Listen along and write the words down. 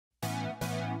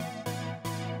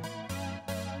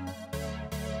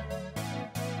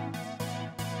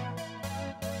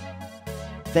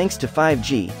Thanks to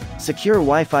 5G, secure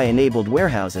Wi-Fi-enabled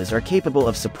warehouses are capable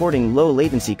of supporting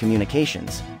low-latency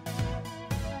communications.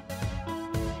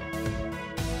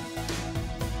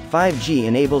 5G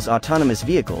enables autonomous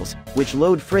vehicles, which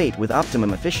load freight with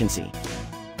optimum efficiency.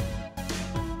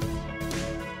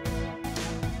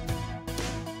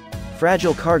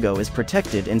 Fragile cargo is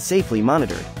protected and safely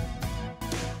monitored.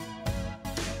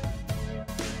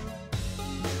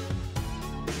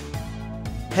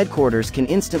 Headquarters can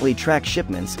instantly track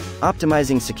shipments,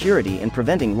 optimizing security and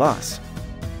preventing loss.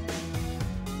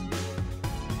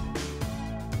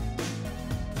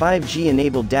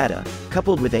 5G-enabled data,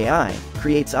 coupled with AI,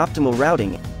 creates optimal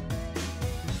routing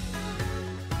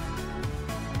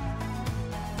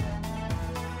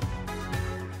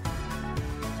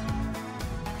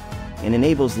and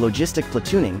enables logistic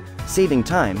platooning, saving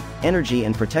time, energy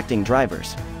and protecting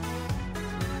drivers.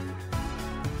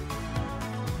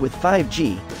 With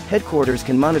 5G, headquarters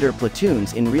can monitor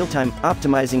platoons in real time,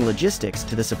 optimizing logistics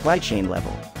to the supply chain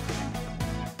level.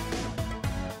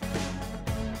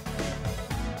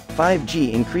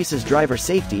 5G increases driver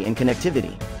safety and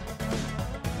connectivity.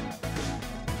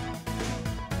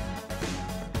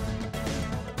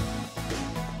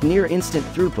 Near-instant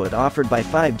throughput offered by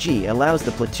 5G allows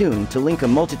the platoon to link a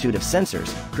multitude of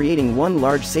sensors, creating one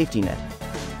large safety net.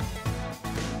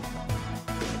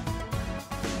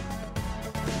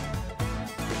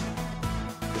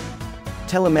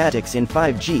 Telematics in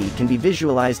 5G can be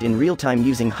visualized in real time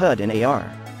using HUD and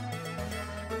AR.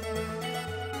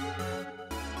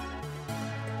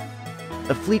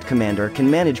 A fleet commander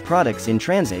can manage products in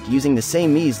transit using the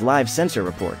same ease live sensor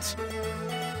reports.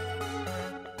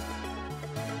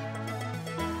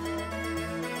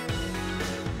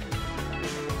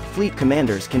 Fleet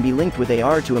commanders can be linked with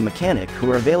AR to a mechanic who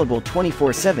are available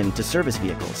 24/7 to service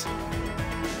vehicles.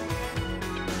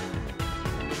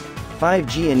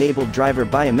 5G-enabled driver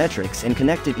biometrics and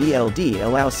connected ELD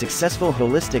allow successful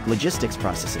holistic logistics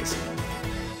processes.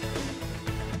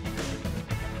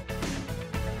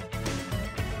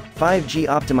 5G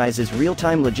optimizes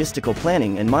real-time logistical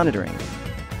planning and monitoring.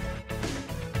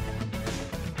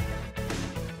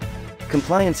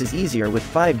 Compliance is easier with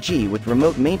 5G with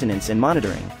remote maintenance and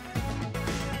monitoring.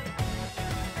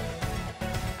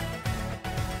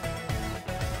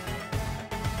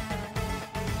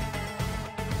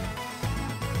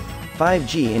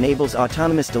 "5G enables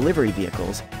autonomous delivery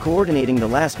vehicles, coordinating the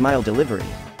last-mile delivery.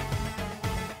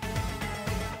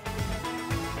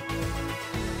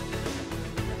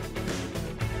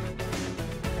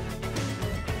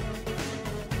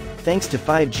 Thanks to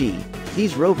 5G,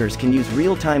 these rovers can use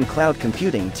real-time cloud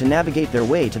computing to navigate their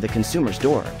way to the consumer's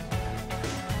door.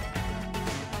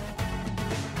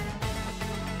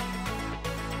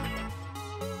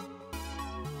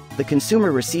 The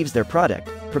consumer receives their product,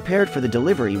 prepared for the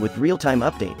delivery with real-time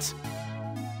updates.